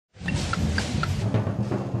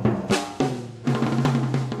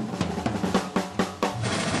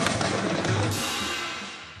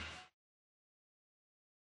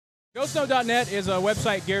GhostNote.net is a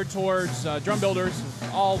website geared towards drum builders,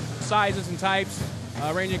 all sizes and types,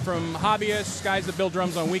 ranging from hobbyists, guys that build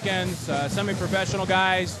drums on weekends, semi-professional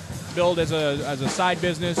guys, build as a side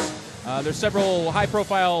business. There's several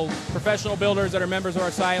high-profile professional builders that are members of our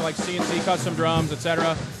site, like CNC Custom Drums,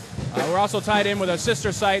 etc. We're also tied in with a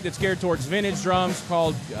sister site that's geared towards vintage drums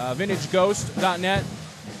called VintageGhost.net.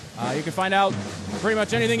 You can find out pretty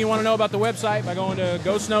much anything you want to know about the website by going to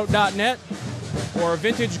GhostNote.net or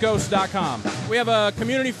VintageGhost.com. We have a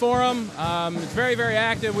community forum. It's very, very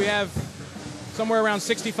active. We have somewhere around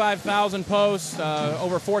 65,000 posts,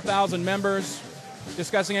 over 4,000 members,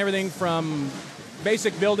 discussing everything from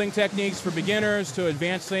basic building techniques for beginners to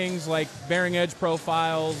advanced things like bearing edge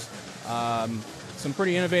profiles, some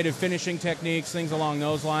pretty innovative finishing techniques, things along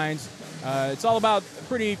those lines. It's all about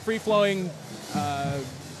pretty free-flowing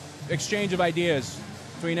exchange of ideas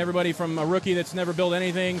between everybody from a rookie that's never built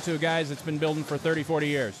anything to guys that's been building for 30, 40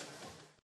 years.